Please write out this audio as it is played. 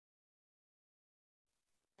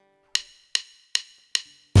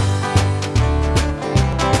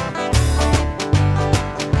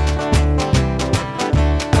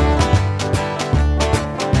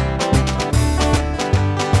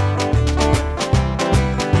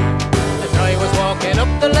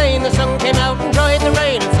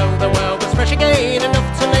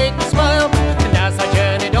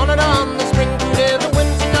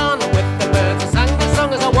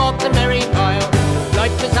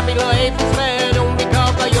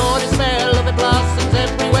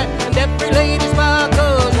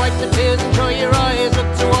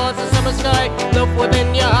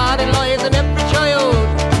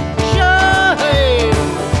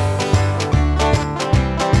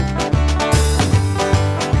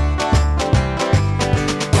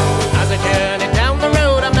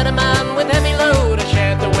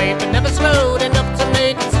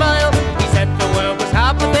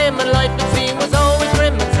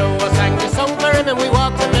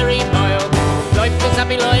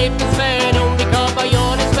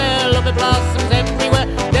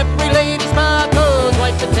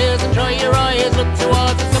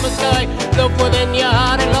within your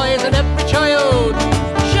heart, it lies, and every child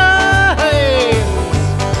shines.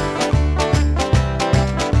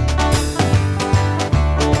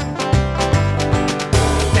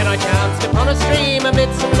 Then I chanced upon a stream amid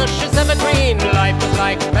some luscious evergreen. Life was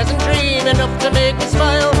like a pleasant dream, enough to make me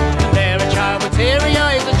smile. And there a child with teary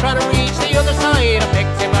eyes was trying to reach the other side. I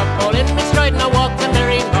picked him up all in my stride and I walked a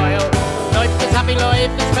merry mile. Life is happy,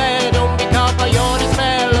 life is fair, don't be caught by your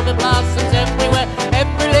despair. Love it blossoms everywhere,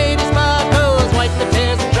 every lady sparkles. Wipe the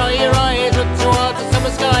tears and dry your eyes, look towards the summer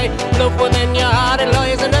sky. Love within your heart, it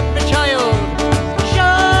lies, and every child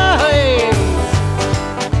shines.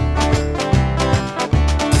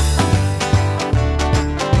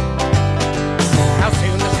 How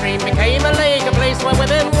soon the stream became a lake, a place where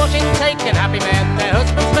women washing take, and happy men their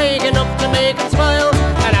husbands make, enough to make them smile.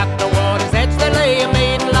 And at the water's edge there lay a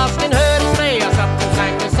maiden lost in her dismay. I stopped and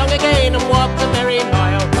sang the song again and walked a merry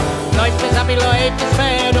mile. Life is happy, life is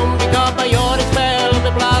fair, don't be caught by your despair. Love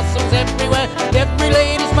it blossoms everywhere, every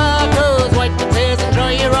lady sparkles. Wipe the tears and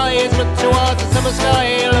dry your eyes, look towards the summer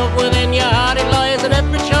sky. Love within your heart, it lies, and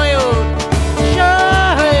every child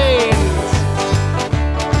shines.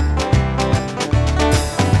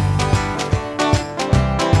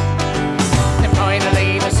 And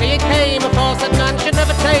finally the sea it came, a force that none should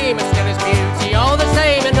never tame. And still is beauty all the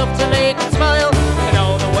same, enough to make it smile. And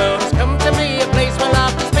all the world has come to me, a place where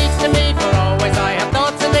laughter speaks to me. For always I have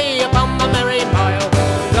thoughts of thee upon my merry mile.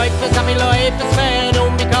 Life is happy, life is fair,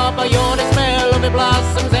 don't be caught by your despair. Love it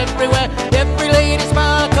blossoms everywhere, every lady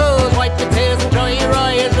sparkles. Wipe your tears and dry your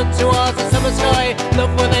eyes, look towards the summer sky.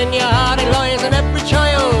 Love within your heart, it lies, and every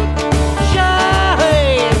child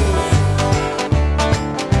shines.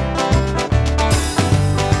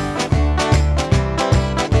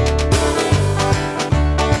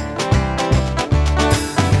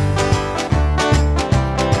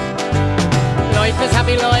 Life is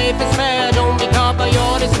happy, life is fair, don't be caught by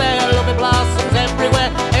your despair. Love it blossoms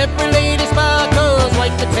everywhere, every lady sparkles.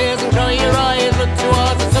 Wipe the tears and dry your eyes, look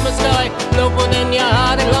towards the summer sky. Love within your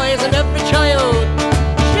heart, it lies,